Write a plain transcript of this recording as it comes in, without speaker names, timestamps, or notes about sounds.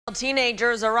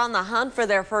Teenagers are on the hunt for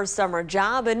their first summer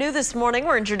job, and new this morning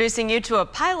we're introducing you to a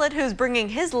pilot who's bringing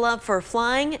his love for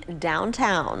flying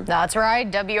downtown. That's right.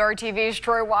 WRTV's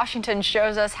Troy Washington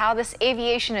shows us how this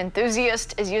aviation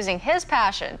enthusiast is using his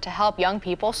passion to help young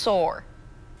people soar.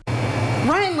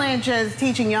 Ryan Lynch is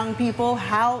teaching young people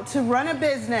how to run a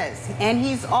business, and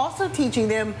he's also teaching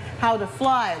them how to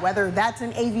fly, whether that's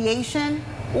in aviation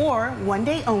or one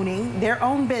day owning their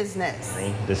own business.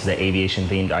 This is an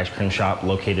aviation-themed ice cream shop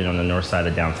located on the north side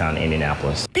of downtown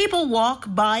Indianapolis. People walk,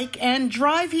 bike, and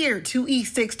drive here to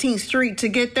East 16th Street to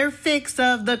get their fix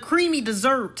of the creamy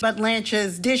dessert. But Lynch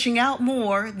is dishing out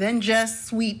more than just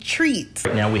sweet treats.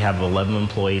 Right now we have 11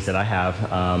 employees that I have,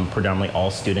 predominantly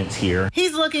all students here.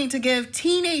 He's looking to give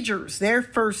teenagers their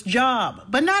first job.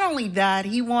 But not only that,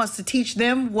 he wants to teach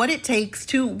them what it takes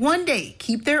to one day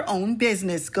keep their own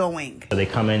business going. So they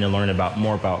come in and learn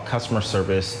more about customer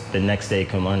service. The next day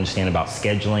can understand about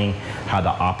scheduling, how the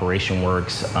operation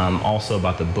works, also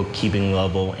about the bookkeeping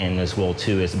level, and as well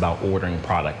too is about ordering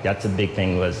product. That's a big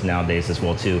thing nowadays as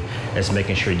well too, is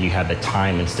making sure you have the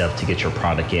time and stuff to get your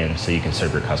product in so you can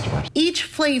serve your customers. Each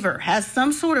flavor has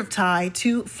some sort of tie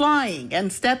to flying,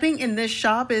 and stepping in this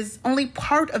shop is only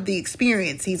part of the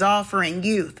experience he's offering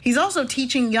youth. He's also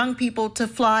teaching young people to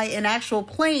fly an actual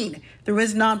plane through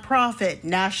his nonprofit,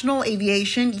 National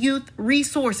Aviation Youth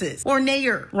Resources, or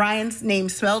NAYR. Ryan's name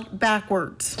spelled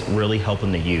backwards. Really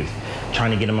helping the youth,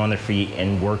 trying to get them on their feet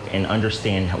and work and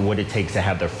understand what it takes to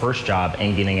have their first job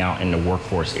and getting out in the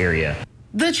workforce area.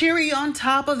 The cherry on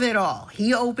top of it all,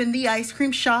 he opened the ice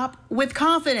cream shop with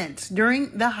confidence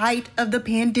during the height of the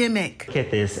pandemic. Look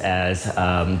at this as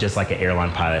just like an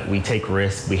airline pilot. We take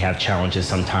risks, we have challenges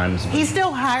sometimes. He's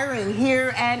still hiring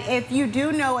here, and if you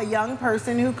do know a young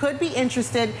person who could be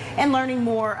interested in learning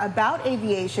more about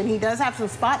aviation, he does have some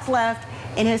spots left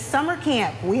in his summer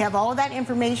camp. We have all of that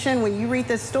information when you read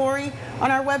this story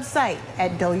on our website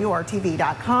at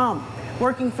WRTV.com.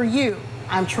 Working for you,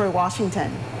 I'm Troy Washington,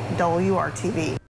 WRTV.